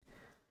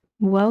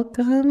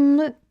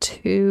Welcome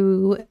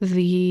to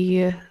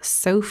the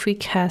Sophie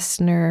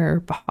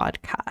Kessner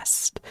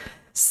podcast.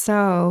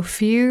 So, a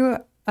few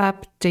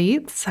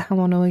updates I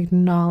want to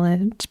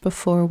acknowledge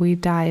before we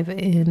dive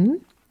in.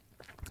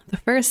 The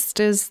first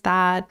is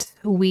that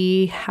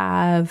we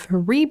have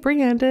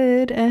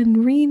rebranded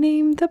and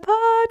renamed the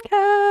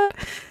podcast.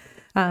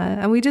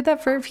 And we did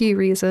that for a few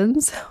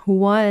reasons.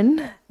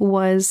 One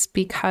was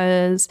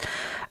because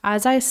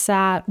as I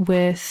sat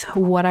with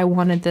what I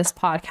wanted this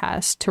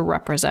podcast to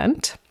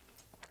represent,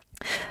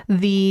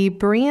 the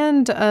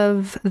brand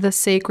of the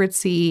Sacred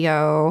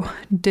CEO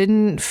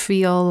didn't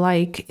feel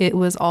like it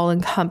was all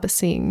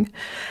encompassing.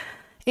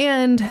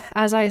 And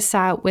as I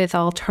sat with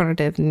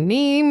alternative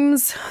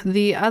names,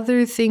 the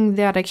other thing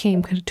that I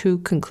came to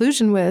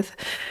conclusion with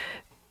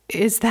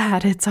is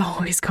that it's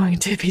always going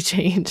to be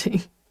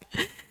changing.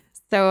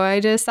 So I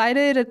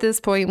decided at this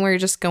point we're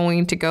just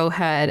going to go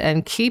ahead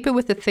and keep it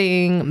with the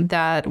thing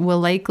that will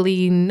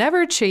likely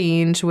never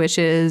change, which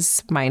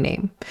is my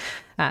name.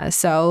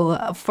 So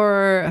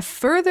for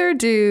further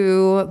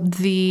ado,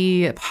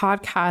 the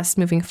podcast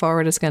moving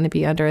forward is going to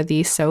be under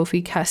the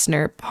Sophie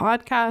Kessner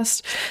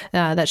podcast.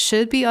 That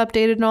should be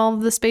updated in all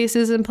of the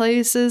spaces and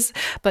places.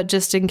 But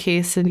just in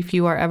case, and if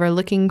you are ever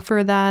looking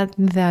for that,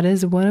 that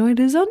is what it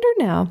is under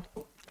now.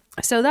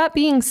 So that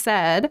being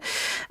said,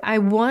 I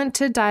want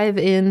to dive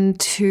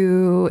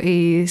into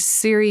a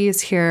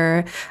series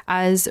here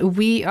as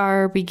we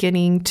are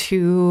beginning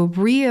to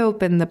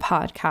reopen the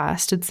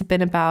podcast. It's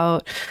been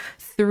about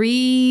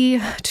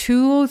 3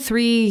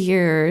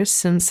 years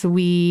since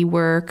we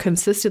were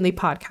consistently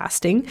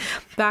podcasting.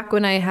 Back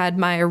when I had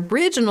my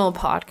original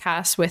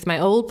podcast with my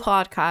old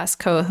podcast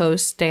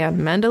co-host, Dan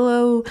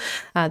Mendelow.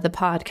 The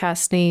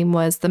podcast name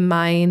was the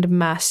Mind,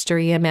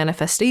 Mastery, and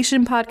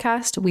Manifestation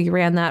podcast. We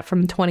ran that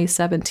from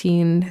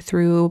 2017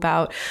 through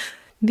about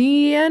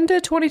the end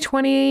of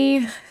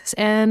 2020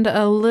 and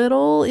a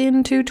little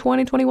into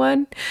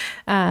 2021.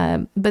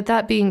 But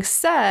that being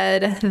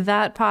said,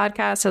 that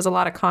podcast has a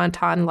lot of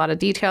content, a lot of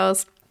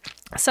details,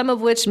 some of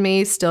which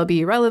may still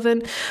be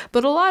relevant,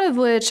 but a lot of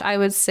which I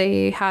would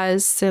say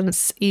has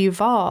since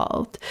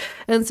evolved.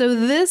 And so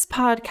this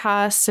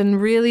podcast,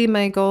 and really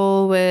my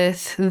goal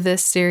with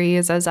this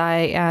series as I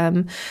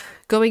am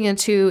going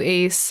into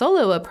a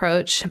solo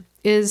approach,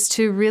 is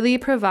to really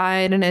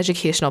provide an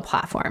educational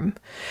platform.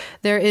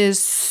 There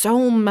is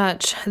so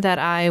much that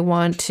I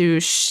want to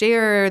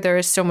share. There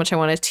is so much I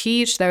want to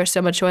teach. There is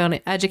so much I want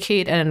to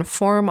educate and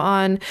inform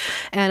on.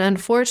 And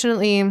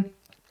unfortunately,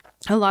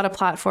 a lot of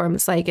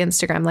platforms like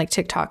Instagram, like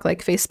TikTok,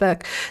 like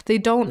Facebook, they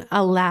don't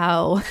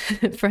allow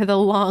for the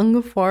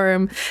long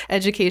form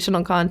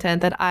educational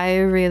content that I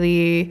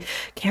really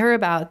care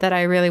about, that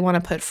I really want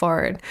to put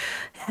forward.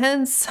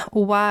 Hence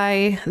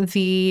why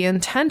the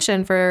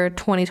intention for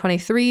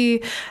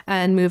 2023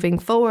 and moving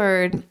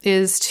forward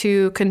is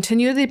to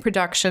continue the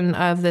production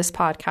of this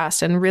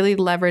podcast and really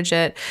leverage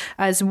it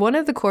as one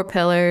of the core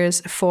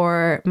pillars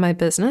for my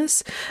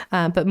business.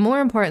 But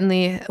more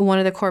importantly, one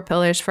of the core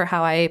pillars for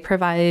how I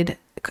provide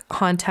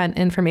content,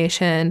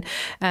 information,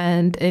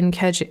 and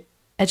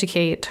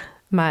educate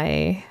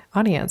my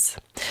audience.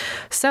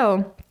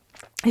 So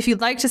if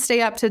you'd like to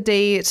stay up to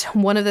date,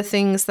 one of the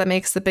things that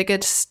makes the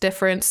biggest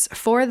difference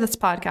for this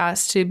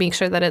podcast to make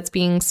sure that it's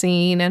being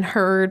seen and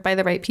heard by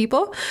the right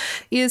people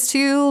is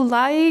to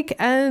like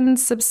and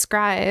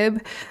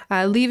subscribe.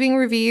 Leaving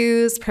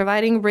reviews,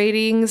 providing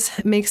ratings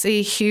makes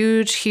a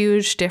huge,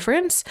 huge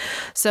difference.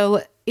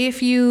 So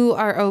if you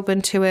are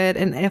open to it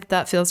and if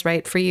that feels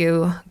right for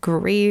you,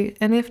 great.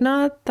 And if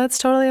not, that's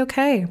totally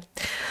okay.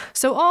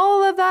 So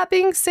all of that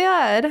being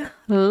said,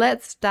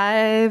 let's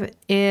dive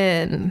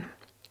in.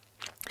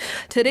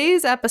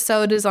 Today's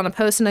episode is on a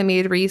post I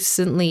made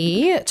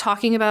recently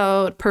talking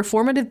about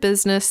performative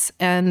business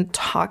and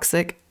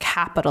toxic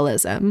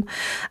capitalism.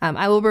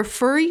 I will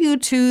refer you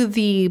to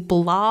the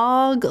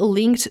blog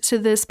linked to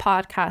this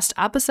podcast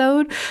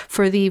episode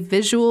for the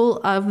visual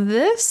of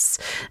this.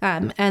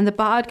 And the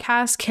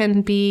podcast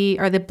can be,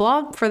 or the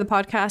blog for the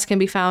podcast can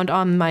be found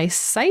on my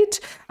site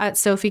at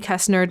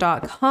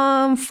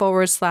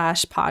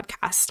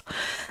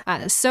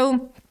sophiekessner.com/podcast.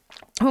 So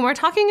when we're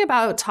talking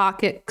about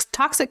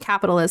toxic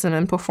capitalism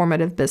and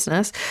performative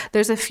business,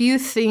 there's a few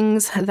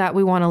things that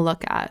we want to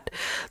look at.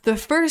 The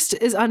first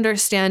is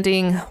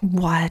understanding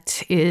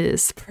what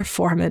is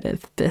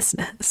performative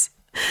business.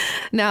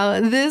 Now,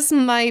 this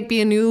might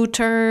be a new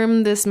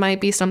term. This might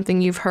be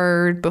something you've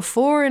heard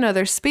before in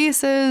other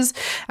spaces,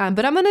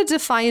 but I'm going to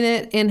define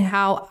it in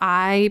how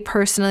I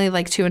personally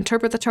like to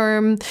interpret the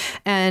term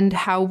and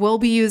how we'll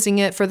be using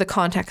it for the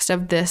context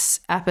of this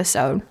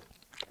episode.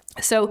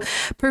 So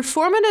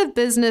performative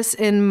business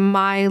in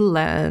my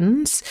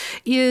lens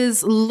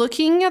is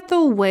looking at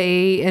the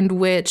way in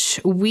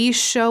which we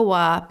show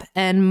up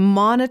and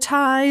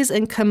monetize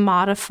and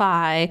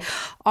commodify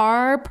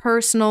our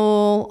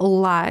personal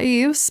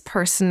lives,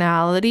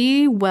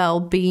 personality,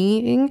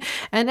 well-being,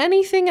 and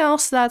anything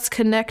else that's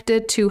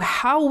connected to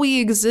how we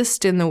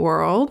exist in the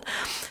world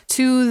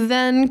to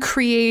then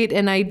create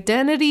an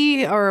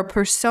identity or a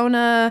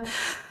persona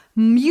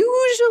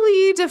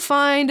usually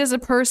defined as a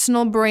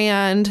personal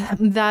brand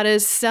that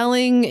is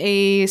selling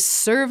a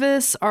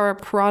service or a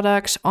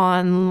product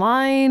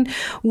online,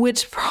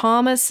 which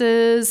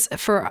promises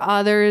for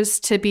others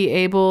to be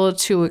able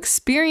to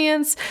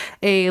experience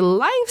a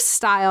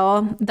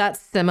lifestyle that's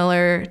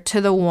similar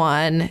to the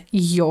one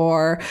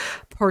you're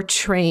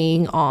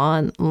portraying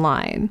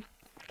online.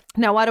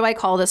 Now, why do I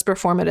call this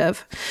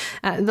performative?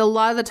 A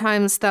lot of the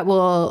times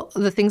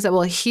the things that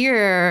we'll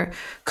hear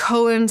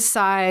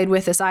coincide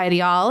with this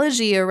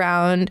ideology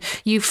around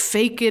you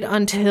fake it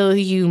until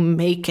you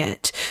make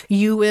it.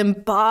 You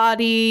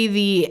embody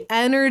the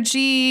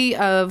energy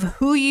of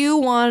who you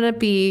want to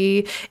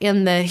be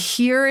in the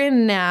here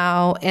and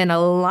now and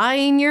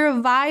align your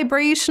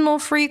vibrational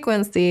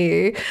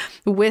frequency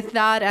with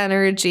that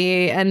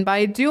energy. And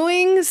by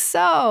doing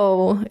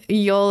so,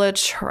 you'll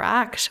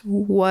attract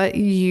what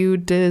you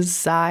desire.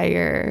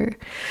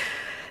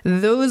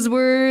 Those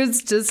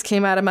words just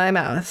came out of my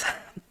mouth.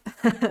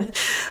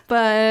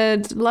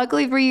 But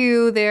luckily for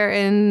you, they're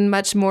in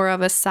much more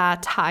of a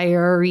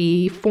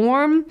satire-y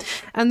form.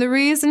 And the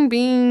reason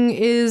being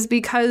is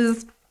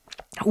because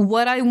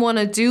what I want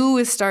to do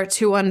is start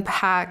to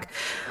unpack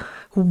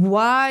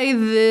why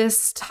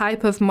this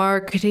type of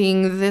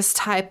marketing, this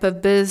type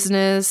of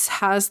business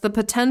has the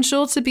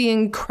potential to be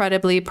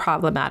incredibly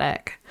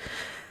problematic.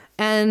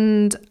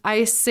 And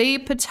I say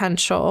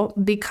potential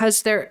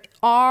because there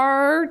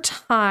are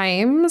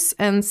times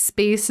and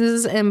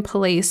spaces and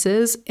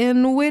places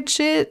in which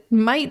it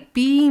might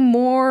be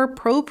more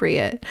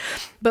appropriate.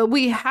 But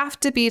we have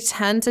to be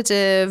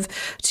tentative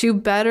to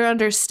better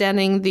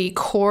understanding the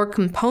core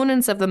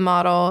components of the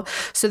model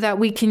so that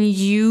we can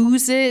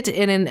use it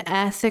in an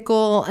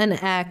ethical and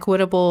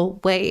equitable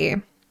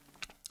way.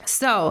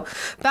 So,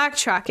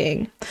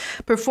 backtracking,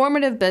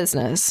 performative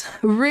business.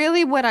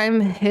 Really what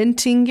I'm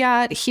hinting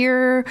at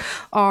here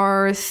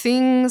are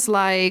things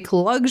like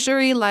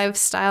luxury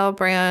lifestyle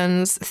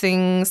brands,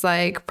 things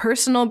like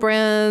personal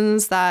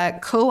brands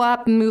that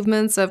co-opt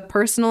movements of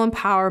personal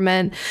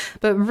empowerment,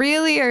 but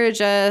really are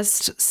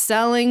just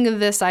selling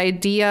this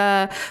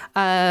idea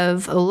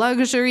of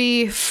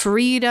luxury,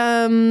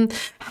 freedom,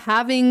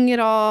 having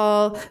it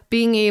all,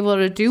 being able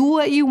to do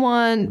what you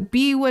want,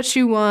 be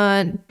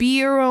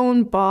your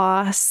own boss.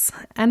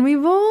 And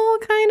we've all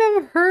kind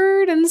of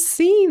heard and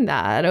seen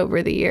that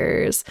over the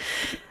years.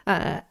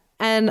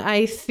 And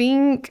I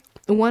think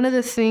one of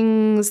the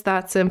things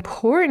that's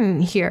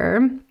important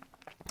here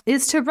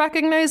is to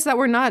recognize that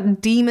we're not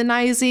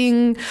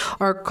demonizing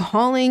or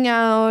calling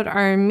out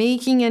or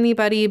making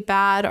anybody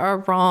bad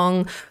or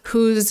wrong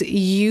who's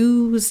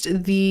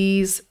used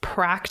these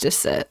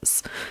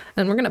practices.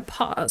 And we're going to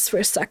pause for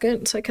a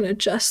second so I can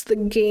adjust the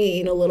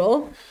gain a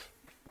little.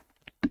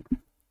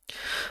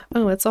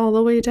 Oh, it's all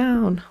the way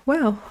down.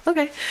 Wow.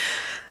 Okay.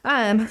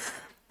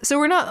 So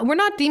we're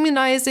not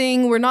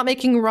demonizing, we're not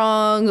making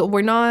wrong,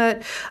 we're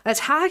not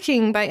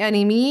attacking by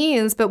any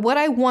means, but what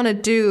I want to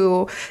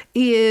do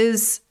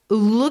is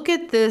look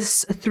at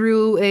this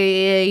through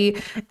a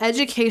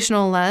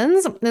educational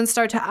lens and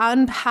start to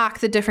unpack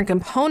the different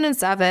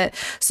components of it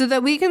so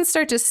that we can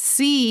start to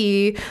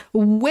see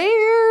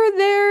where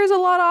there's a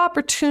lot of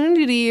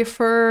opportunity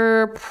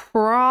for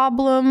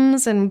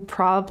problems and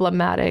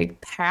problematic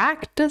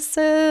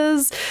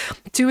practices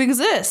to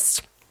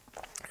exist.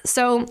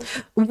 So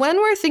when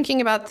we're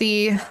thinking about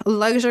the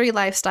luxury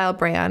lifestyle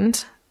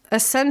brand,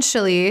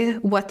 essentially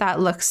what that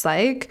looks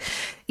like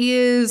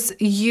is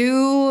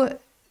you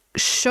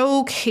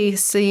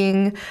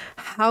showcasing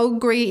how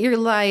great your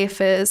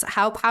life is,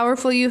 how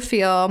powerful you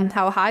feel,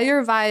 how high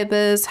your vibe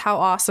is, how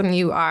awesome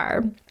you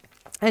are.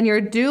 And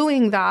you're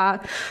doing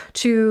that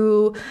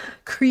to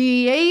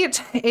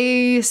create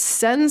a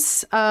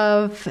sense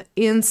of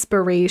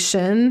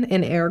inspiration,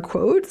 in air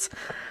quotes,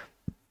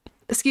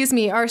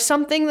 or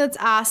something that's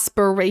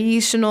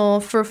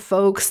aspirational for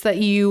folks that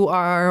you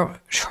are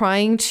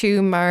trying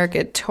to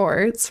market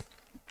towards.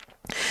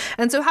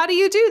 And so how do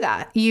you do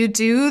that? You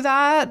do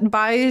that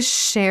by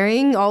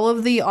sharing all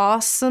of the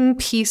awesome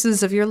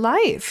pieces of your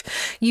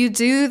life. You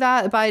do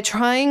that by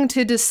trying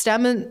to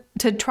demonstrate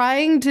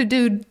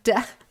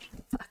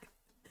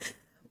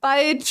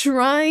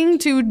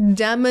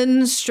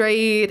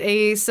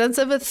a sense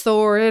of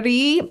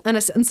authority and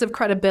a sense of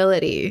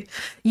credibility.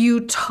 You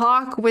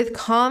talk with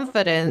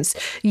confidence.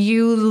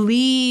 You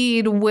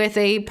lead with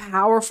a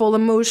powerful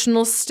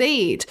emotional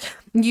state.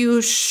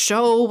 You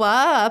show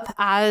up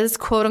as,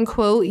 quote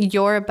unquote,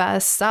 your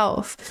best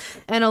self.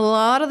 And a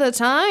lot of the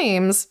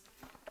times,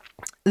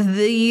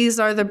 these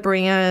are the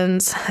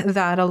brands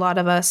that a lot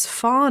of us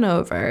fawn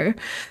over.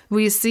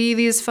 We see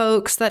these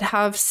folks that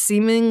have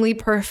seemingly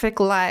perfect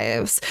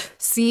lives,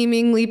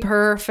 seemingly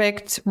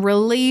perfect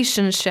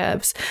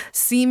relationships,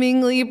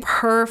 seemingly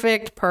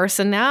perfect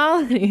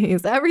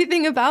personalities.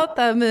 Everything about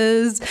them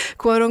is,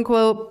 quote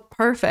unquote,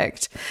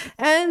 perfect.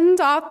 And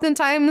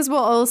oftentimes we'll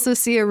also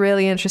see a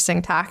really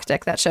interesting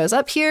tactic that shows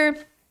up here.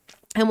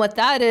 And what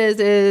that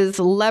is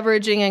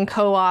leveraging and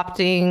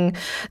co-opting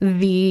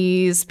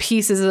these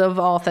pieces of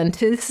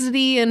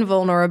authenticity and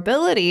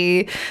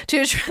vulnerability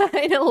to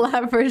try to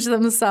leverage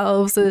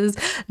themselves as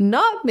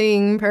not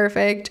being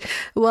perfect,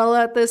 while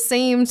at the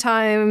same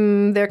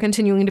time they're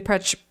continuing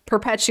to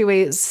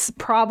perpetuate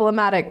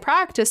problematic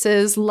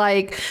practices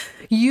like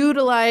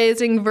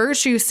utilizing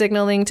virtue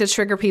signaling to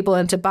trigger people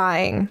into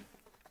buying.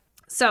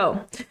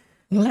 So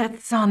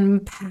let's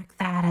unpack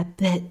that a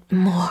bit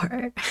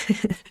more.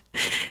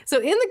 So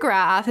in the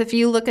graph, if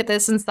you look at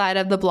this inside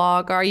of the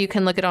blog, or you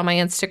can look it on my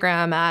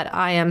Instagram at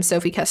I am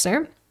Sophie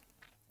Kestner.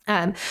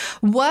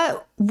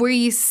 What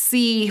we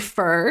see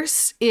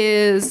first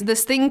is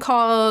this thing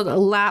called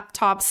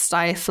laptop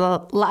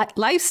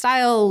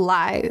lifestyle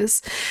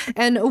lies.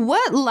 And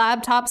what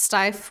laptop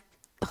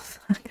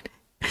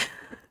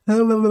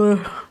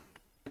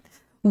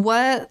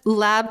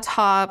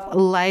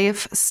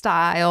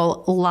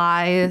lifestyle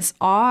lies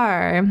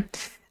are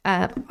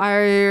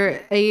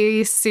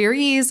a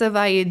series of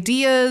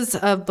ideas,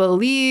 of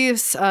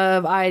beliefs,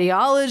 of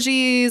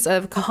ideologies,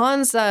 of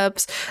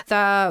concepts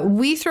that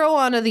we throw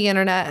onto the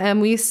internet and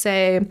we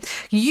say,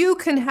 you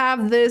can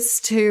have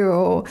this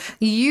too.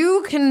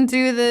 You can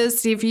do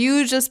this if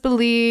you just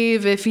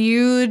believe, if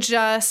you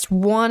just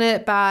want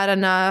it bad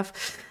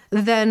enough,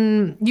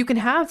 then you can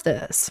have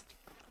this.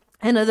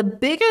 And the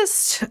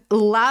biggest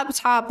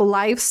laptop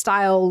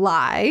lifestyle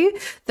lie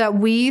that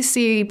we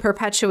see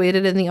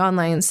perpetuated in the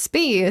online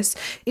space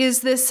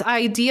is this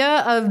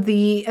idea of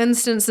the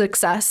instant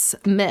success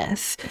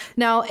myth.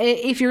 Now,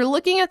 if you're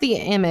looking at the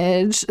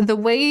image, the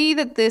way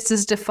that this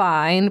is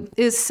defined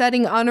is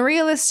setting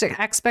unrealistic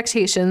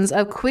expectations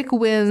of quick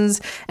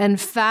wins and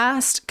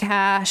fast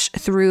cash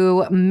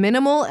through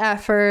minimal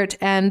effort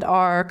and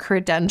our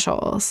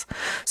credentials.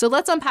 So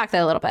let's unpack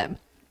that a little bit.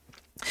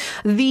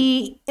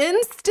 The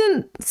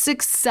instant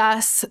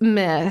success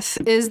myth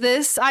is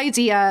this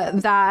idea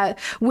that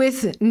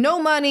with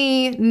no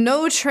money,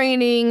 no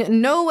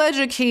training, no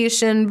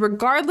education,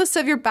 regardless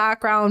of your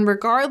background,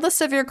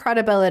 regardless of your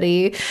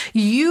credibility,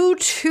 you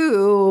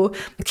too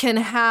can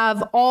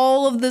have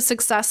all of the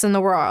success in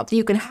the world.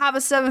 You can have a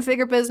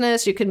 7-figure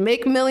business. You can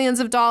make millions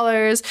of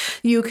dollars.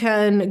 You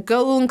can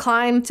go and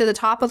climb to the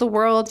top of the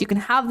world. You can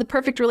have the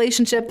perfect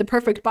relationship, the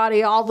perfect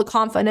body, all the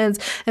confidence,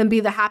 and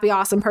be the happy,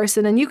 awesome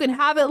person. And you can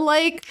have it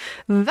like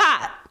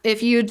that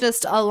if you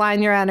just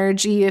align your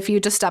energy, if you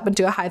just step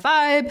into a high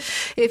vibe,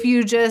 if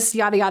you just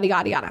yada, yada,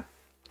 yada, yada.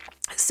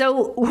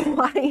 So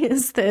why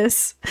is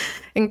this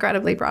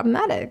incredibly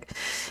problematic?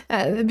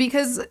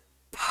 Because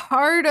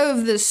part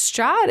of the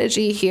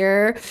strategy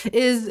here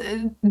is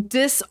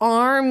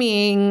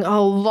disarming a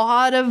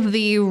lot of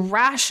the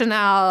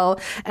rationale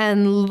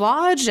and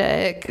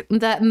logic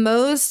that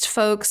most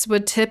folks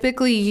would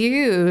typically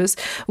use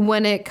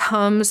when it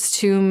comes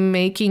to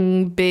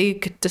making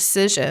big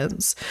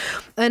decisions.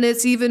 And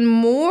it's even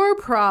more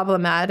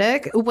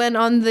problematic when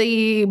on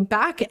the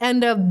back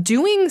end of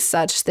doing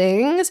such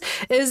things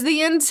is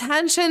the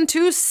intention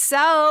to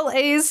sell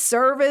a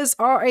service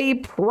or a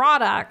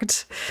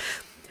product.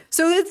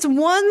 So it's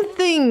one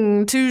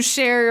thing to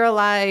share your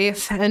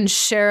life and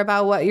share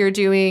about what you're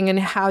doing and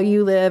how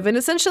you live and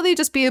essentially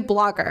just be a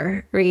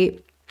blogger,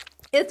 right?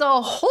 It's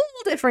a whole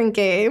different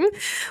game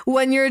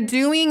when you're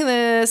doing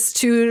this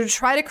to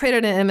try to create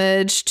an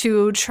image,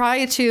 to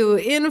try to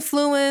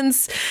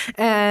influence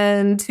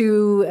and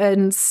to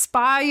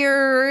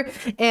inspire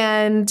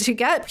and to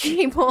get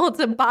people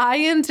to buy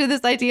into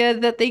this idea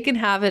that they can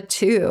have it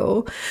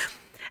too.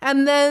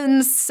 And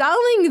then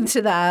selling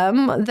to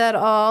them that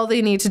all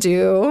they need to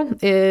do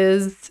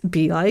is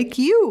be like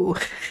you,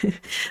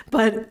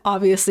 but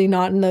obviously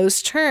not in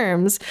those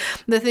terms.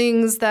 The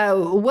things that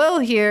we'll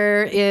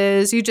hear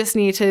is you just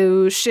need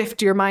to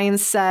shift your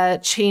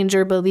mindset, change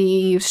your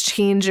beliefs,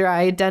 change your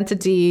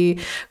identity,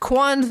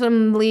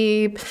 quantum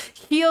leap,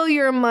 heal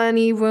your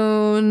money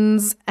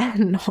wounds,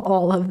 and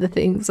all of the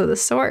things of the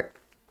sort.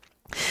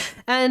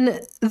 And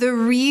the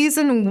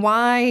reason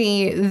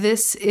why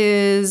this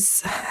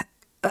is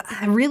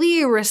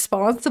really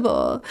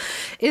irresponsible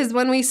is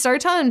when we start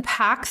to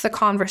unpack the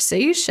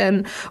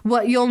conversation,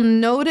 what you'll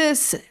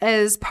notice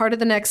as part of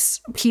the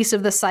next piece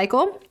of the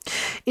cycle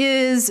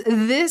is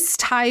this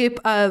type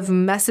of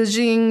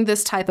messaging,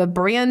 this type of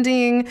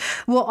branding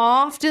will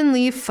often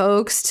lead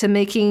folks to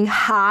making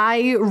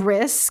high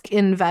risk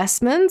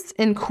investments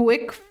in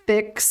quick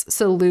fix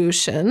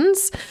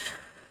solutions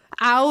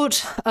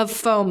out of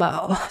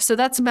FOMO. So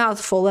that's a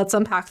mouthful. Let's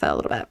unpack that a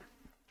little bit.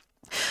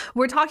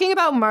 We're talking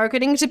about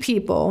marketing to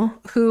people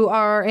who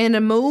are in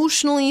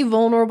emotionally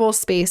vulnerable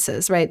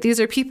spaces, right?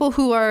 These are people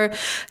who are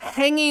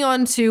hanging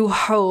on to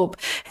hope,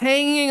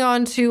 hanging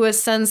on to a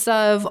sense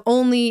of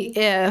only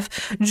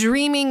if,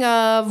 dreaming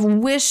of,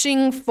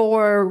 wishing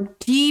for,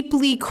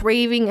 deeply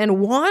craving and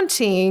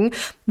wanting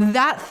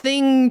that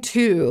thing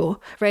too,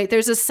 right?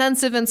 There's a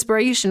sense of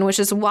inspiration, which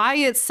is why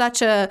it's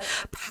such a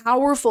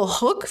powerful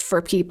hook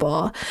for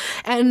people.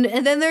 And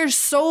then they're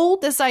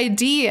sold this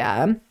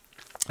idea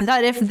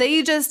that if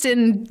they just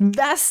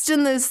invest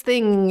in this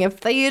thing, if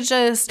they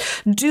just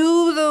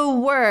do the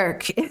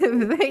work,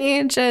 if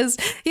they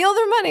just heal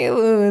their money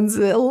wounds,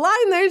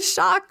 align their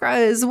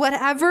chakras,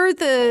 whatever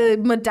the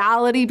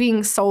modality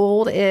being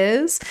sold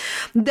is,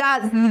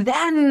 that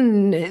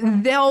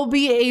then they'll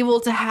be able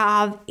to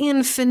have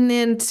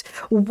infinite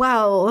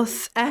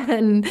wealth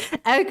and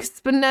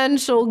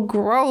exponential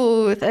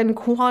growth and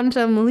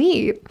quantum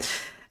leap.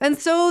 And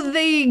so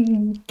they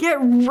get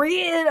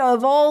rid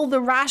of all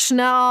the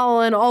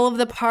rationale and all of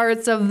the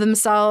parts of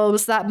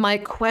themselves that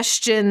might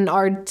question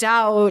or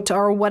doubt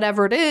or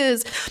whatever it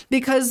is,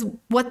 because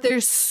what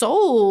they're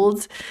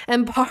sold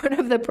and part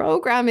of the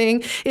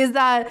programming is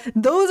that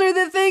those are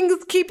the things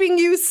keeping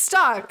you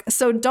stuck.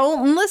 So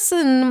don't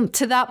listen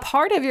to that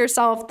part of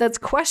yourself that's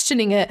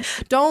questioning it.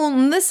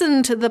 Don't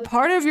listen to the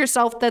part of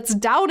yourself that's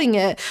doubting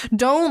it.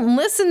 Don't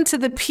listen to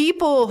the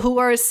people who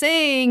are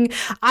saying,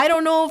 I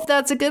don't know if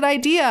that's a good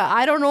idea.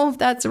 I don't know if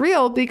that's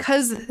real,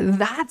 because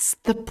that's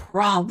the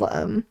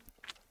problem.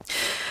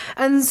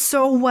 And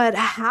so what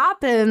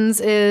happens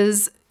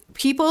is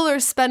people are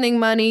spending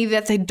money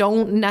that they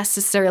don't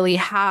necessarily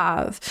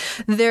have.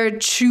 They're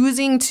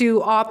choosing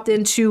to opt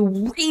into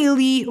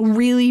really,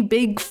 really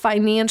big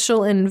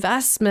financial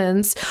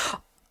investments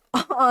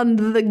on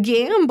the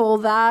gamble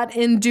that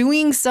in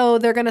doing so,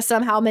 they're going to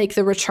somehow make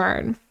the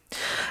return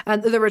on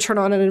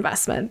an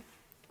investment.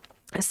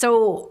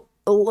 So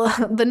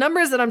the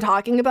numbers that I'm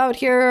talking about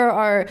here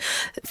are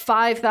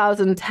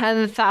 5,000,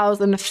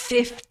 10,000,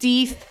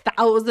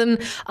 50,000,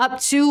 up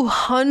to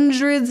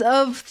hundreds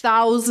of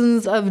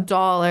thousands of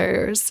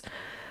dollars.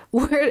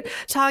 We're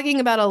talking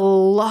about a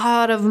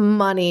lot of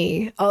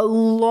money, a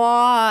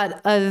lot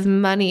of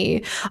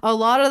money. A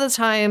lot of the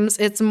times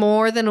it's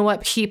more than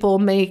what people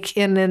make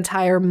in an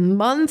entire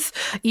month,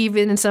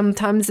 even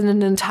sometimes in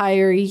an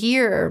entire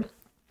year.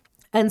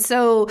 And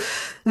so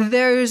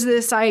there's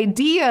this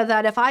idea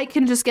that if I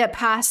can just get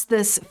past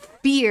this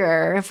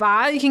fear, if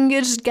I can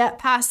just get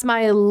past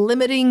my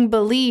limiting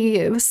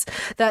beliefs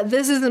that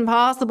this is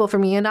impossible for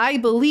me, and I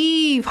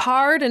believe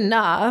hard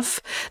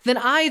enough, then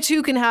I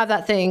too can have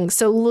that thing.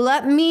 So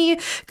let me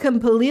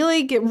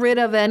completely get rid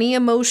of any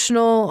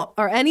emotional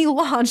or any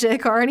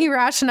logic or any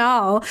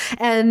rationale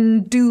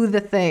and do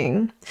the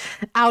thing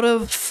out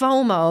of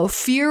FOMO,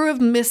 fear of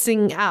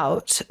missing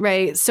out,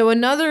 right? So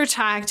another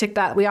tactic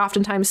that we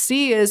oftentimes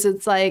see is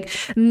it's like,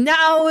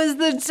 now is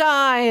the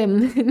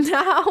time.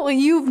 Now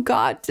you've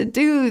got to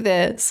do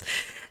this.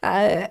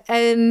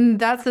 And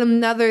that's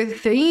another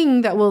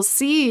thing that we'll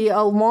see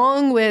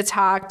along with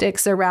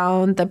tactics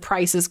around the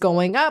prices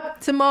going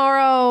up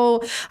tomorrow.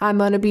 I'm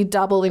going to be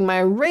doubling my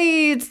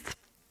rates.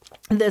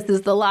 This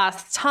is the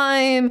last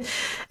time.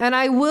 And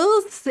I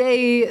will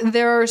say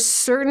there are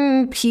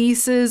certain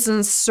pieces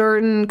and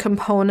certain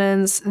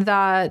components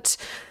that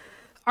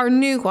are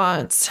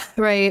nuanced,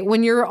 right?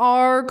 When you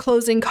are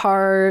closing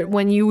cart,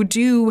 when you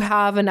do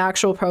have an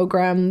actual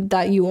program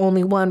that you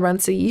only run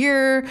once a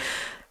year,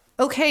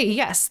 okay,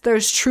 yes,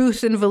 there's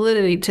truth and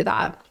validity to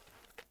that.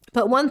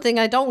 But one thing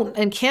I don't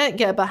and can't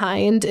get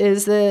behind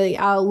is the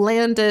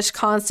outlandish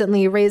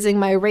constantly raising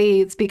my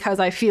rates because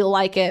I feel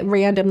like it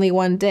randomly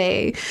one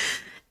day.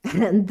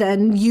 And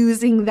then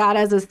using that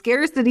as a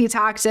scarcity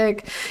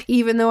tactic,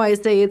 even though I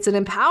say it's an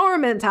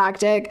empowerment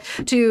tactic,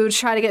 to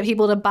try to get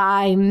people to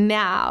buy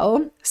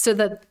now so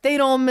that they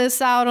don't miss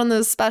out on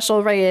the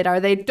special rate or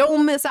they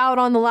don't miss out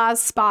on the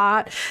last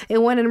spot.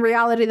 And when in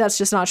reality, that's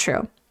just not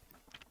true.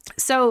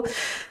 So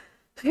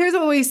here's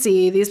what we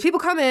see. These people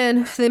come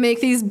in, they make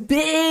these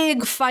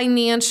big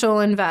financial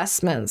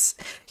investments.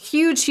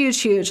 Huge, huge,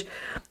 huge.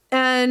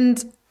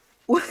 And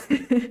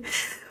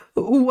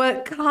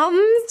what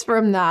comes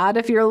from that,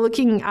 if you're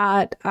looking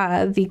at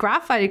the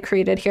graph I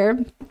created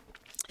here,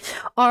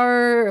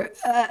 are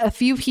a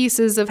few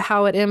pieces of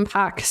how it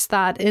impacts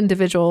that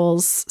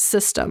individual's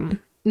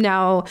system.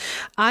 Now,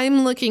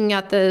 I'm looking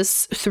at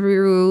this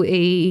through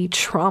a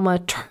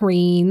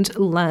trauma-trained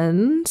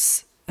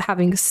lens,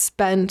 having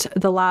spent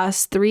the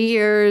last 3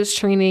 years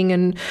training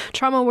in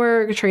trauma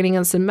work, training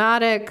in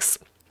somatics,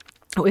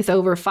 with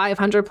over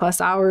 500 plus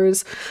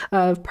hours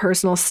of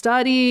personal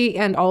study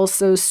and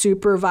also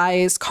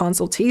supervised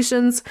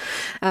consultations.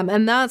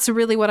 And that's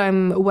really what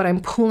I'm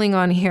pulling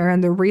on here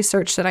and the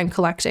research that I'm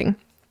collecting.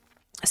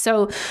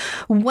 So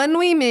when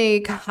we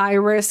make high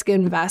risk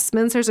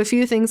investments, there's a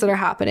few things that are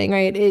happening,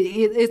 right?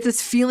 It's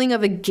this feeling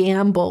of a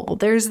gamble.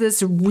 There's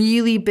this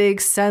really big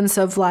sense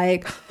of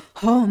like,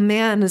 oh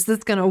man, is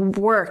this going to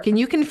work? And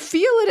you can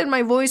feel it in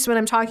my voice when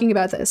I'm talking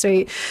about this,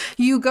 right?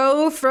 You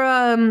go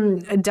from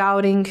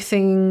doubting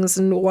things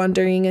and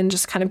wondering and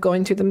just kind of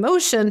going through the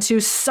motion to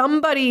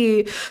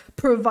somebody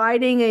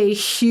providing a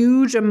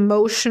huge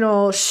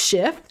emotional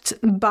shift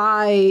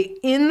by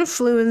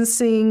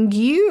influencing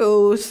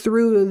you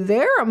through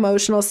their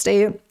emotional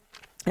state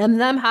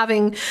And them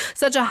having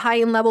such a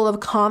heightened level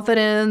of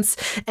confidence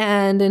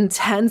and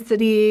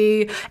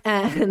intensity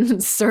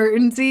and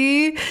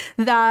certainty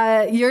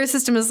that your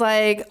system is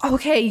like,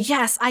 okay,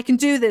 yes, I can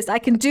do this. I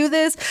can do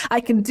this.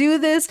 I can do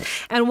this.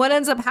 And what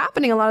ends up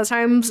happening a lot of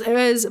times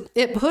is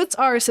it puts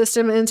our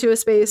system into a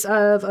space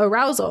of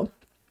arousal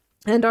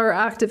and our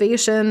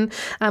activation,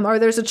 or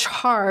there's a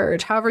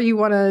charge, however you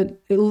want to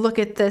look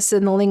at this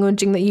in the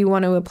languaging that you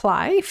want to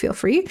apply, feel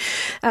free.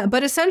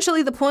 But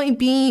essentially the point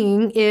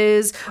being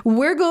is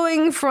we're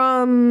going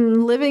from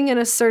living in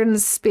a certain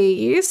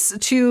space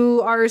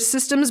to our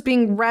systems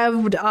being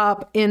revved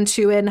up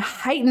into a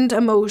heightened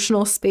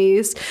emotional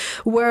space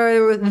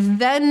where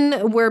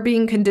then we're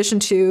being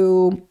conditioned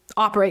to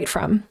operate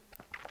from.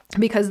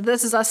 Because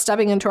this is us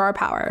stepping into our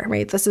power,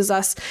 right? This is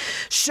us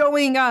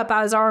showing up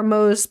as our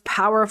most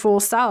powerful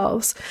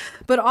selves.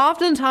 But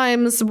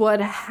oftentimes what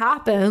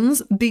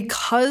happens,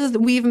 because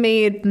we've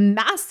made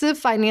massive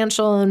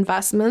financial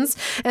investments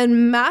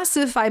and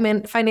massive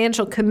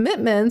financial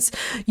commitments,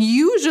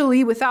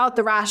 usually without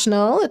the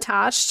rationale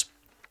attached,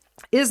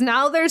 is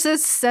now there's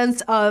this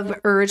sense of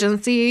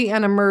urgency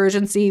and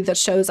emergency that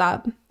shows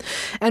up.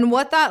 And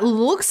what that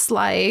looks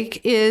like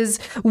is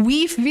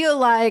we feel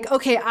like,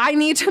 okay, I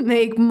need to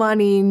make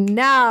money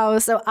now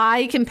so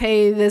I can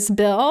pay this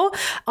bill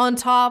on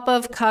top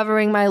of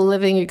covering my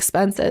living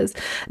expenses.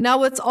 Now,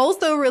 what's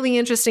also really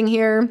interesting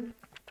here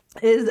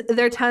is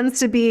there tends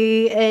to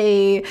be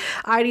a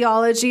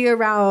ideology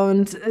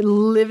around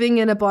living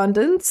in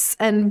abundance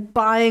and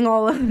buying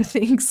all of the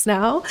things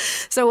now.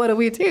 So what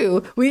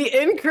do? We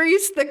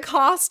increase the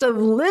cost of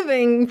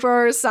living for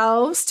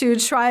ourselves to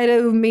try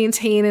to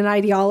maintain an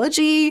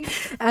ideology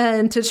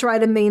and to try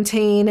to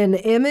maintain an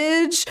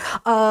image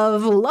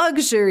of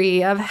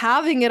luxury, of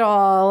having it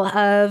all,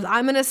 of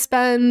I'm going to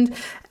spend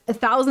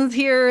thousands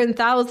here and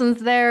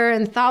thousands there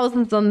and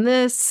thousands on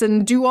this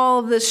and do all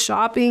of this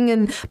shopping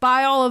and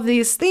buy all of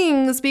these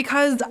things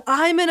because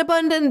I'm an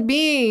abundant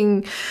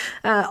being,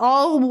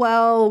 all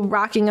while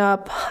racking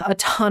up a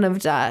ton of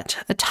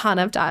debt.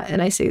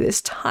 And I say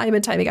this time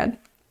and time again.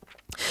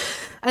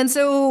 And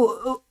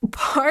so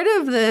part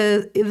of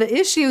the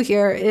issue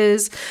here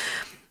is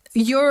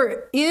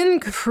you're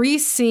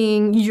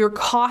increasing your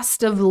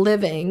cost of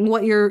living,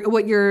 what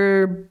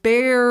your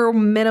bare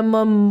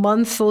minimum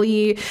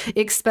monthly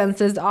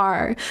expenses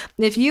are.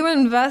 If you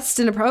invest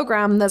in a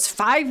program that's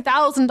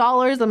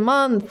 $5,000 a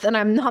month, and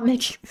I'm not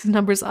making these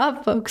numbers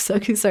up, folks, so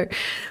these are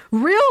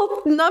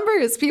real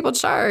numbers people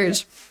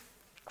charge.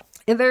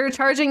 If they're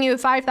charging you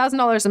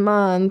 $5,000 a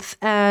month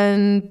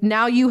and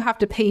now you have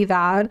to pay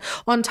that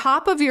on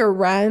top of your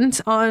rent,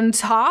 on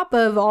top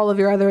of all of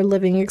your other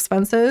living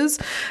expenses,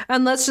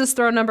 and let's just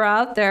throw a number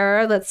out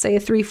there, let's say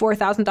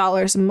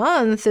 $3,000-$4,000 a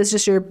month is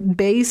just your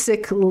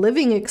basic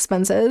living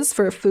expenses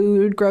for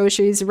food,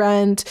 groceries,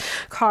 rent,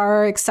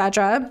 car,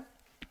 etc.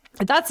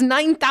 That's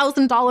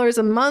 $9,000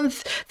 a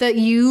month that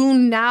you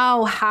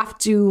now have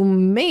to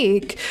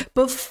make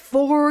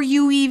before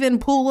you even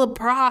pull a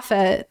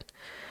profit.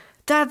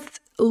 That's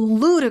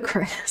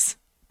ludicrous.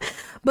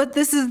 But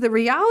this is the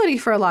reality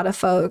for a lot of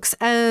folks.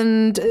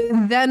 And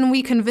then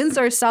we convince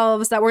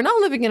ourselves that we're not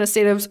living in a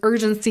state of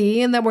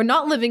urgency and that we're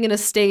not living in a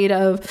state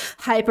of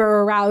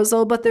hyper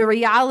arousal. But the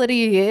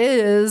reality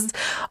is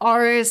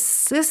our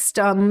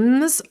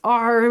systems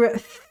are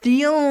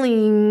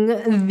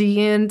feeling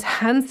the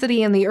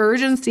intensity and the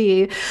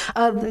urgency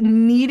of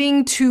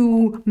needing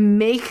to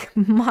make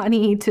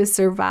money to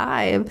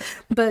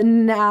survive. But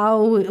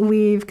now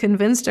we've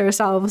convinced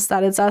ourselves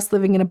that it's us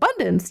living in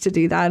abundance to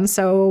do that. And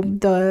so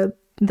the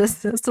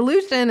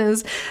solution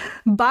is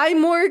buy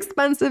more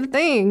expensive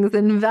things,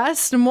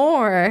 invest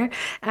more,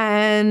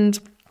 and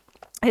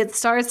it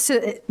starts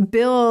to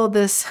build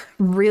this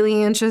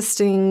really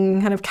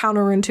interesting kind of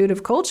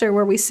counterintuitive culture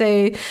where we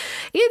say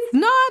it's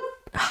not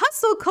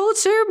hustle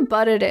culture,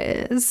 but it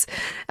is.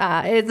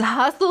 It's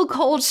hustle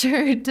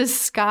culture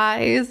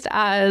disguised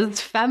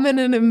as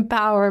feminine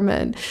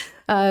empowerment.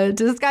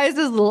 Disguised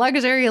as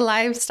luxury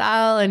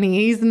lifestyle and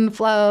ease and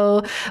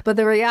flow. But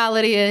the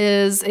reality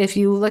is, if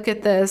you look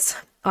at this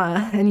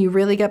and you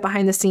really get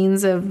behind the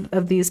scenes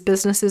of these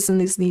businesses and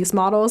these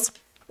models,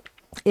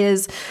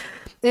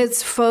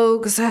 it's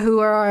folks who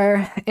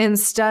are,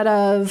 instead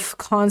of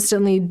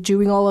constantly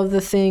doing all of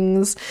the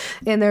things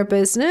in their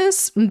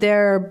business,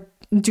 they're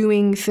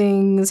doing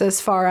things as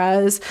far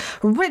as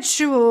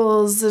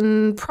rituals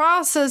and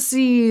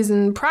processes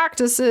and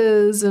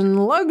practices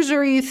and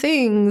luxury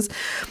things,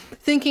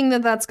 thinking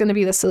that that's going to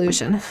be the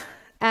solution.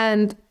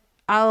 And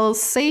I'll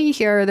say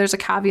here, there's a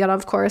caveat,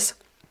 of course.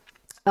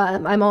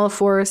 I'm all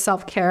for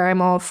self-care. I'm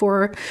all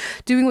for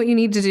doing what you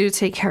need to do to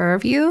take care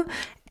of you.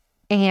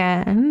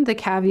 And the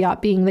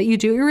caveat being that you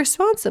do it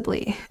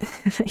responsibly.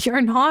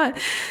 You're not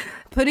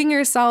putting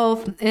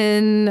yourself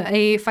in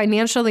a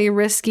financially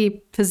risky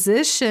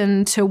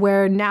position to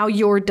where now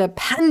you're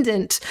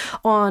dependent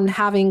on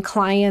having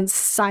clients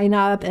sign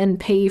up and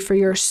pay for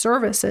your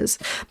services,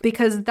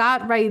 because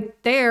that right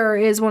there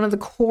is one of the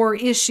core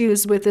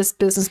issues with this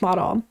business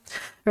model.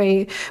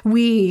 right?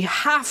 We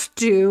have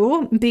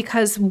to,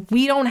 because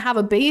we don't have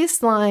a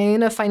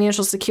baseline of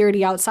financial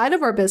security outside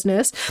of our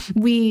business,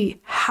 we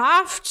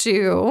have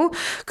to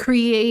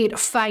create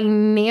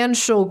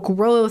financial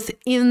growth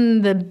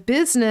in the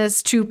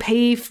business to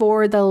pay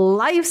for the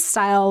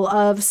lifestyle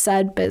of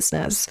said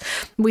business.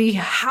 We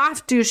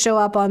have to show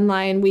up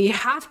online. We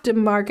have to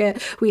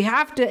market. We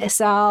have to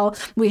sell.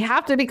 We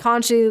have to be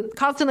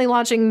constantly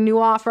launching new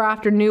offer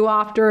after new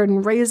offer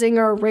and raising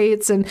our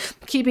rates and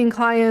keeping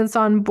clients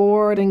on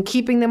board and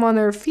keeping them on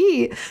their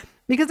feet.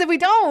 Because if we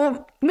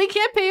don't, we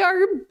can't pay our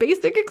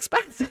basic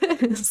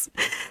expenses.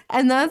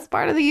 And that's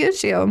part of the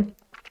issue.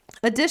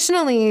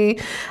 Additionally,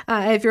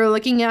 if you're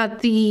looking at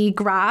the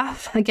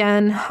graph,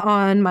 again,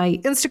 on my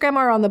Instagram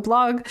or on the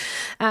blog,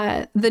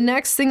 the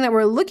next thing that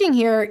we're looking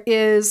here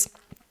is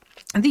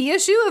the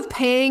issue of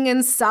paying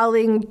and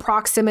selling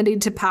proximity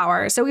to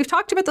power. So we've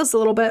talked about this a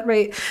little bit,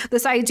 right?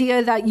 This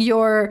idea that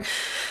you're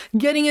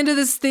getting into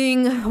this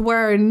thing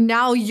where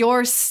now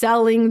you're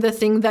selling the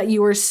thing that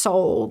you were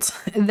sold,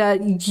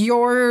 that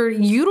you're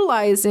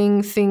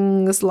utilizing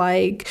things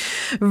like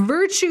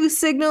virtue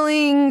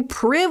signaling,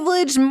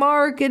 privilege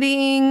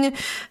marketing,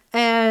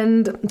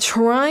 and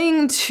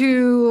trying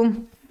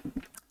to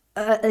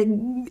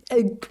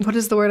what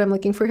is the word I'm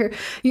looking for here?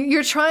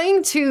 You're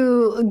trying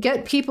to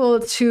get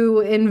people to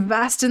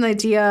invest in the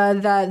idea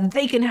that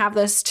they can have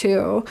this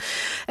too.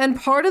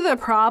 And part of the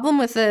problem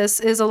with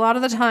this is a lot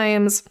of the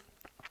times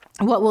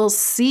what we'll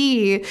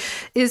see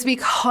is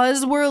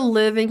because we're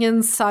living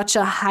in such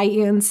a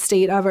heightened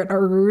state of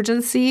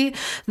urgency,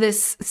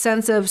 this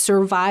sense of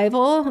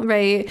survival,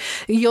 right?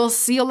 You'll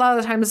see a lot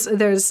of the times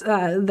there's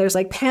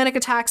like panic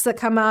attacks that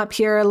come up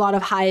here, a lot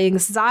of high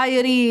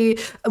anxiety,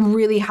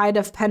 really high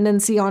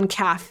dependency on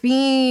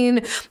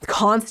caffeine,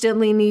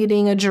 constantly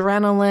needing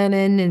adrenaline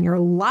in your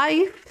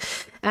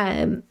life.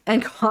 And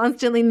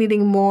constantly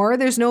needing more.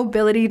 There's no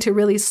ability to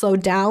really slow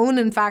down.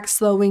 In fact,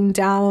 slowing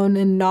down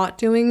and not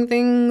doing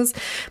things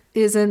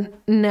isn't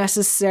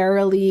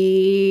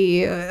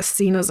necessarily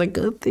seen as a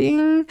good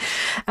thing.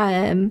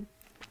 And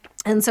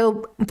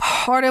so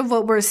part of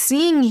what we're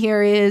seeing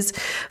here is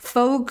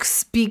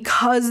folks,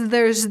 because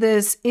there's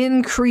this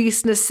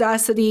increased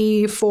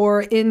necessity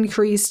for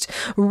increased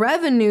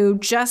revenue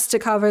just to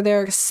cover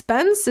their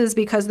expenses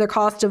because their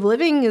cost of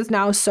living is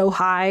now so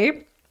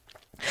high,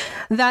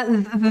 that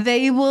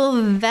they will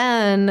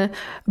then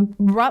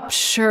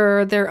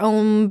rupture their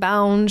own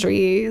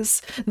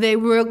boundaries. They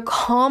will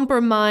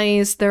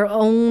compromise their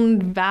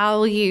own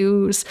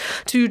values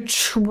to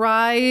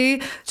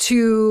try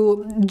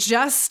to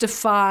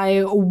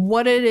justify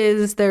what it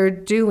is they're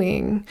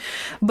doing,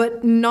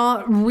 but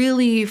not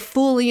really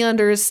fully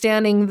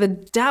understanding the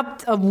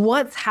depth of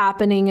what's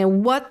happening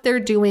and what they're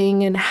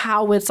doing and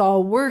how it's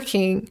all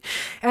working.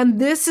 And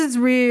this is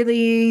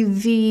really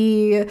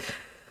the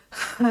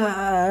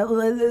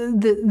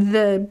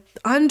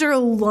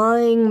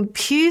underlying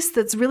piece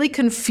that's really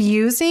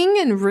confusing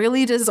and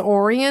really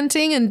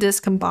disorienting and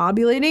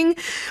discombobulating.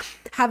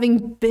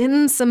 Having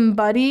been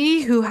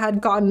somebody who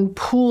had gotten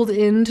pulled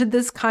into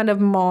this kind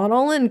of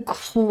model and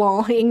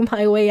clawing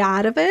my way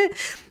out of it,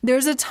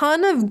 there's a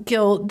ton of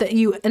guilt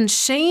and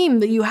shame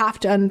that you have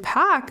to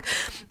unpack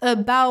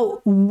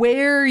about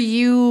where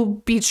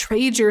you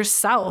betrayed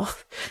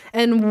yourself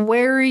and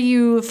where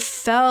you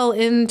fell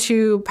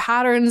into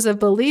patterns of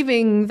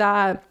believing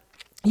that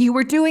you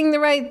were doing the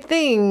right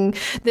thing,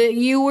 that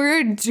you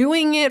were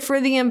doing it for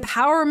the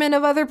empowerment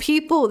of other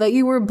people, that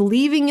you were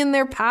believing in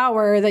their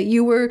power, that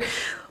you were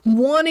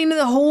wanting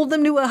to hold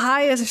them to a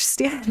higher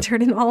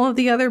standard and all of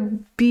the other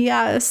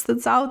BS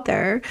that's out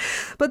there.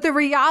 But the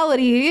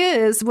reality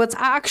is what's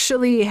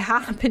actually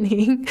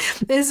happening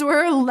is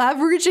we're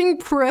leveraging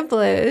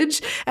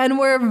privilege and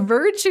we're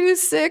virtue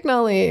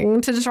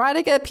signaling to try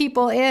to get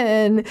people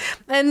in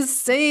and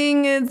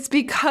saying it's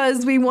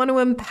because we want to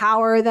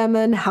empower them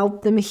and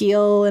help them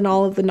heal and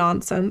all of the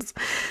nonsense.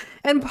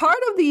 And part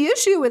of the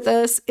issue with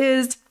this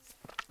is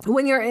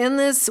when you're in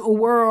this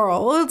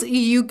world,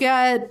 you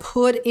get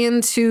put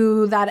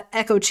into that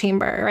echo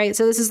chamber, right?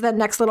 So this is the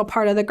next little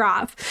part of the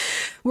graph.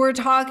 We're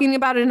talking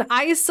about an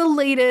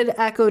isolated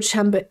echo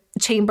chamber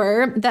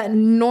that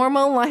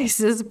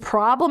normalizes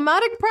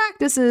problematic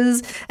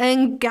practices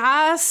and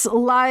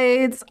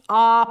gaslights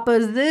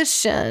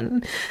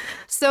opposition.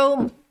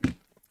 So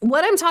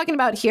what I'm talking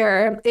about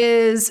here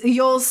is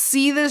you'll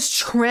see this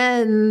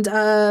trend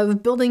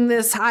of building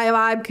this high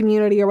vibe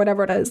community or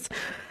whatever it is.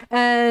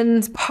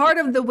 And part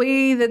of the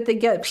way that they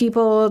get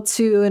people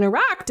to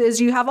interact is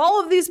you have all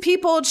of these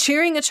people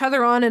cheering each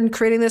other on and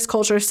creating this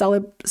culture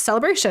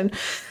celebration,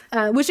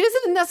 which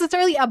isn't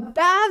necessarily a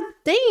bad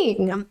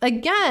thing.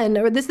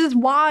 Again, this is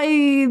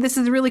why this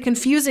is really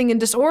confusing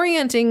and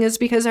disorienting, is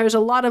because there's a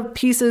lot of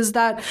pieces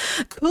that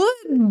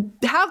could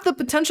have the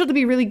potential to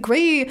be really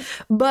great,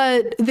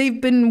 but they've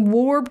been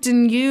warped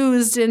and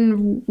used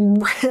in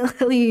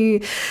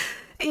really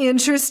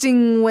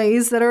interesting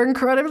ways that are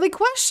incredibly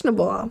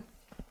questionable.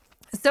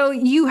 So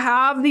you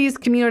have these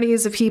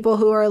communities of people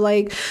who are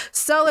like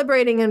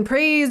celebrating and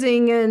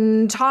praising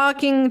and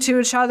talking to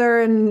each other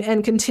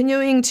and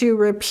continuing to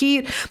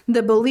repeat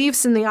the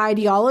beliefs and the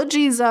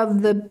ideologies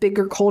of the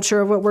bigger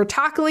culture of what we're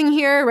tackling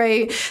here,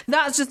 right?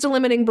 That's just a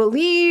limiting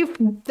belief.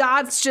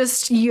 That's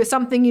just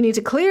something you need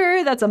to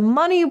clear. That's a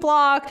money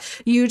block.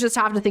 You just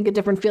have to think a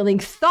different feeling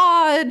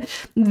thought.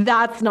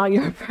 That's not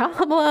your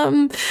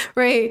problem,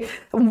 right?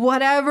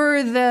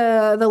 Whatever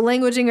the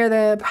languaging or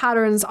the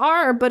patterns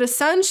are, but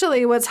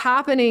essentially what's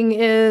happening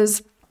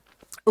is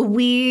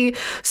we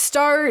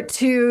start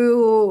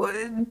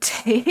to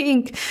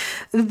take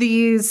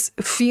these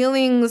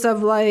feelings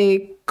of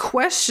like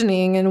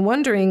questioning and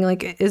wondering,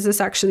 like, is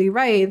this actually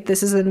right?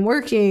 This isn't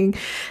working.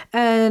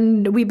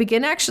 And we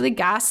begin actually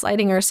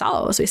gaslighting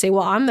ourselves. We say,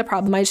 well, I'm the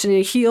problem. I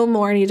should heal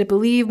more. I need to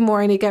believe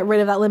more. I need to get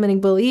rid of that limiting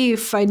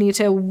belief. I need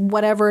to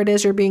whatever it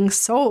is you're being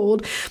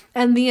sold.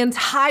 And the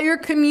entire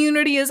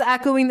community is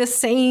echoing the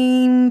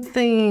same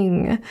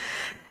thing.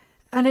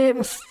 And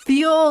it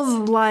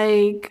feels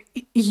like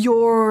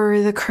you're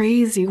the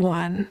crazy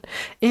one.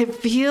 It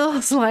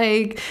feels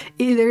like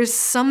there's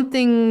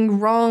something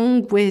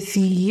wrong with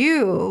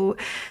you.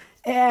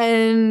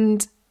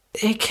 And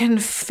it can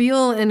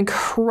feel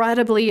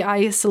incredibly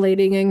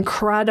isolating,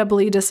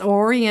 incredibly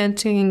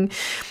disorienting.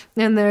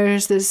 And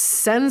there's this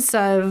sense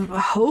of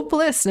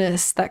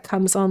hopelessness that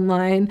comes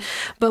online.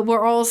 But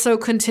we're also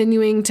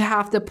continuing to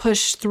have to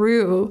push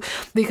through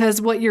because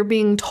what you're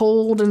being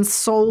told and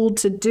sold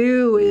to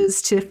do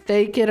is to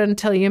fake it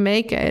until you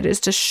make it, is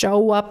to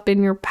show up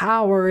in your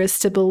power, is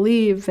to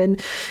believe and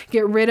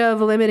get rid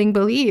of limiting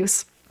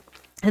beliefs.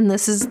 And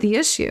this is the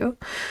issue.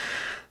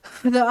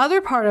 The other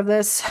part of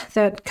this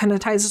that kind of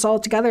ties us all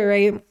together,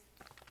 right,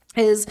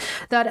 is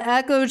that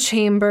echo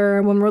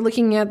chamber when we're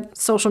looking at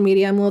social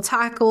media, and we'll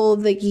tackle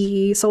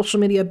the social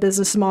media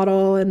business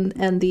model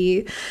and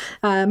the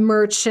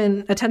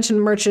merchant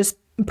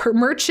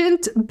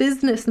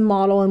business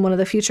model in one of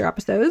the future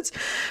episodes.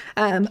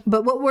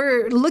 But what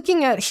we're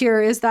looking at here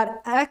is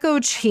that echo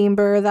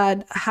chamber,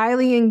 that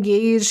highly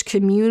engaged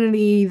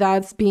community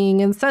that's being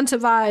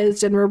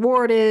incentivized and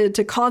rewarded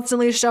to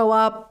constantly show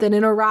up and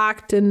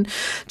interact and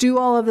do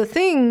all of the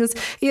things,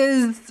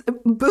 is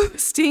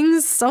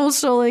boosting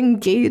social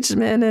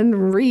engagement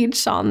and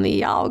reach on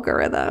the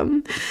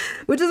algorithm,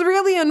 which is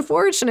really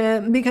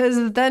unfortunate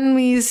because then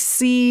we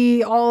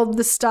see all of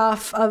the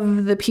stuff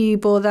of the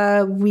people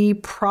that we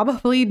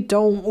probably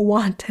don't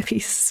want to be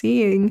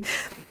seeing.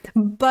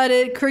 But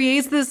it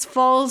creates this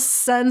false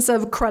sense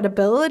of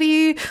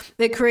credibility.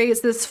 It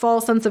creates this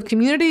false sense of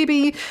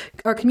community,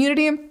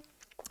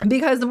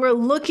 because we're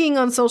looking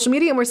on social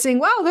media and we're seeing,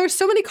 wow, there's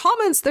so many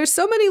comments, there's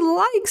so many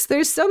likes,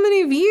 there's so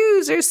many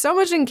views, there's so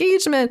much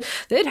engagement.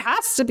 It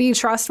has to be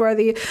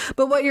trustworthy.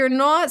 But what you're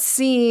not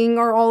seeing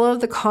are all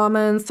of the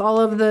comments, all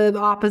of the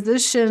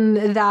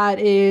opposition that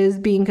is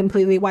being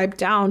completely wiped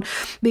down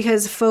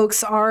because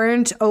folks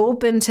aren't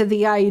open to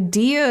the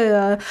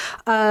idea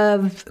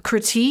of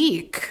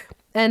critique.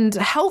 And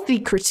healthy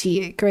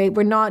critique, right?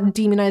 We're not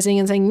demonizing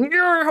and saying,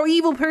 you're an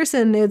evil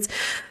person. It's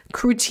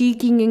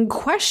critiquing and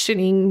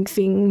questioning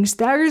things.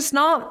 There's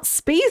not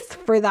space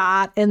for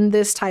that in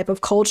this type of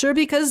culture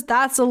because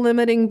that's a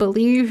limiting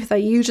belief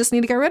that you just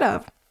need to get rid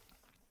of.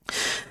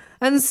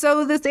 And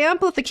so this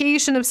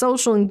amplification of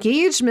social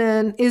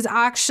engagement is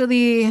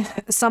actually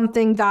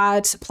something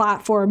that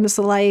platforms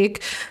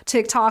like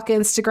TikTok,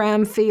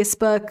 Instagram,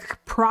 Facebook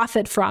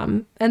profit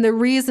from. And the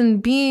reason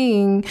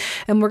being,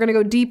 and we're going to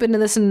go deep into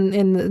this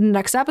in the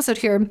next episode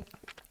here,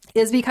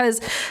 is because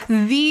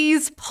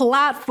these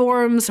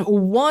platforms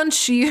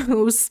want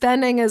you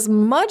spending as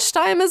much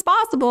time as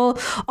possible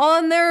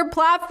on their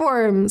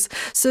platforms.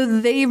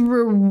 So they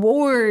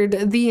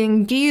reward the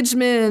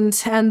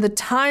engagement and the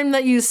time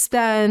that you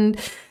spend,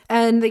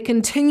 and they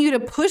continue to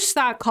push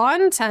that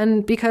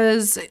content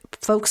because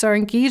folks are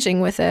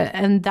engaging with it.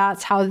 And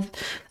that's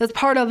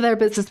part of their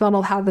business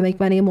model, how they make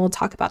money. And we'll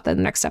talk about that in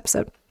the next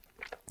episode.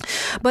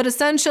 But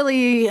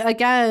essentially,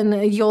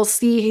 again, you'll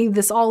see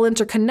this all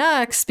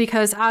interconnects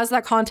because as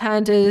that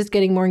content is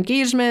getting more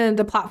engagement,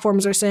 the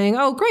platforms are saying,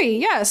 oh,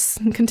 great, yes,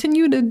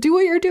 continue to do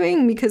what you're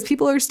doing because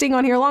people are staying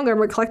on here longer and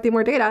we're collecting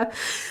more data.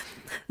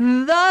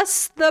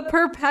 Thus, the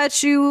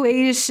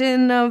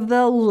perpetuation of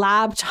the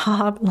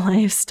laptop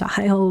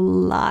lifestyle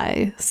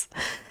lies.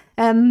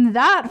 And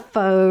that,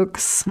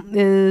 folks,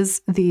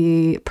 is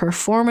the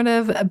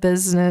performative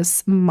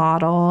business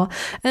model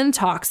and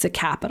toxic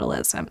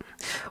capitalism.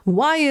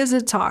 Why is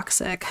it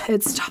toxic?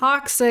 It's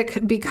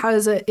toxic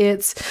because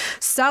it's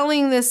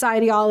selling this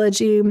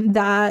ideology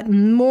that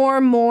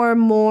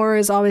more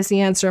is always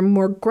the answer.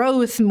 More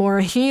growth, more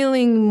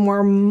healing,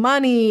 more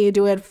money,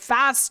 do it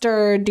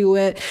faster, do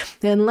it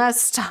in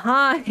less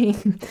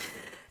time.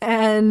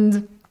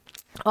 And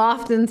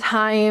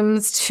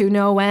oftentimes to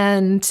no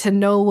end, to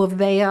no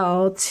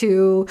avail,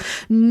 to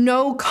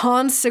no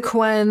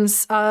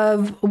consequence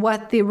of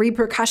what the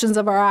repercussions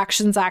of our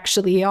actions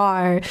actually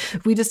are.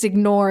 We just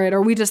ignore it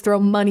or we just throw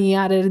money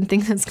at it and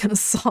think that's going to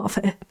solve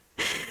it.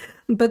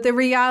 But the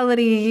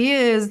reality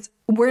is,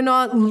 we're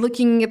not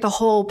looking at the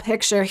whole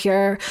picture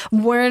here.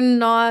 We're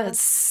not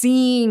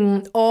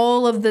seeing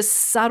all of the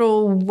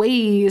subtle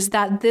ways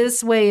that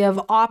this way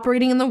of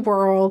operating in the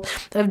world,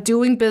 of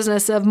doing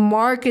business, of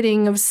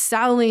marketing, of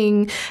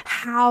selling,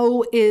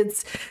 how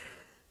it's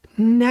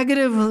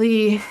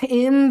negatively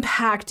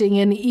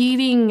impacting and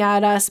eating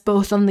at us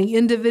both on the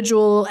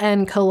individual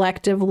and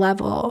collective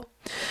level.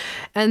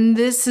 And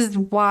this is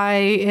why,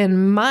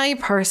 in my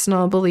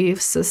personal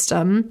belief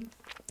system,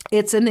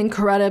 it's an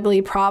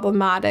incredibly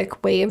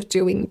problematic way of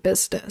doing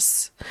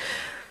business.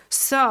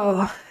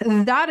 So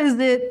that is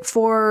it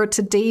for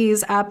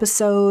today's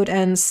episode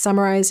and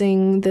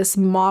summarizing this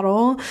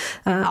model.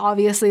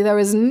 Obviously, there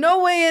was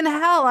no way in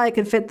hell I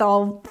could fit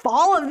all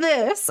of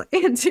this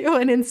into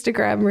an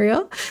Instagram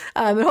reel.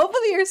 And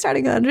hopefully you're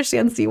starting to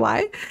understand, see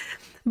why.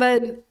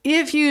 But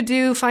if you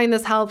do find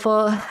this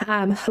helpful,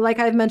 like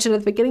I've mentioned at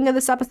the beginning of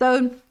this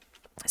episode,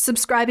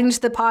 subscribing to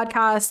the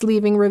podcast,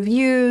 leaving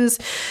reviews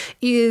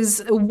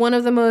is one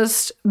of the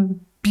most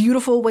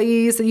beautiful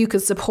ways that you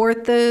could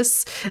support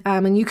this.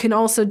 And you can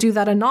also do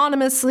that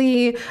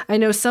anonymously. I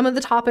know some of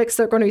the topics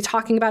that we're going to be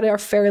talking about are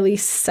fairly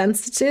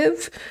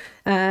sensitive.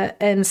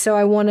 And so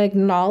I want to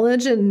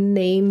acknowledge and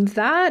name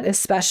that,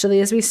 especially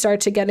as we start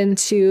to get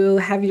into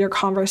heavier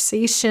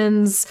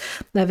conversations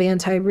of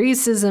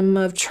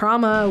anti-racism, of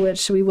trauma,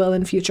 which we will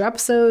in future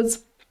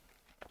episodes.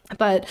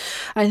 But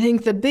I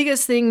think the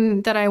biggest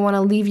thing that I want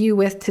to leave you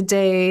with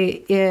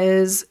today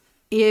is,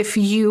 if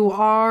you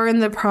are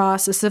in the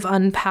process of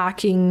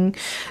unpacking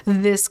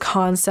this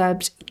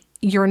concept,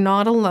 you're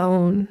not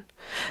alone.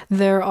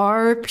 There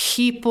are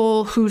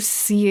people who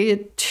see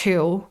it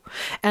too,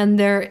 and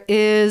there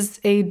is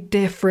a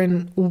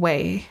different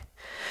way.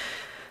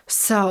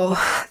 So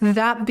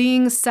that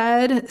being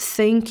said,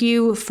 thank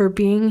you for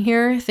being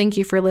here. Thank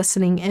you for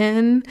listening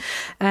in.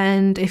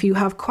 And if you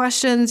have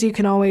questions, you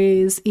can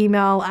always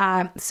email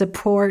at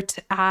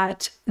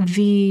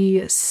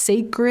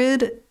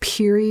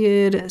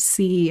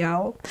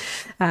support@thesacred.CEO.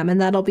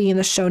 And that'll be in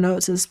the show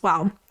notes as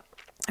well.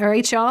 All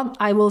right, y'all.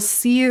 I will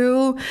see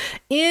you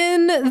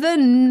in the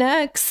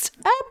next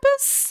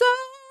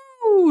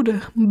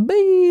episode.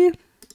 Bye.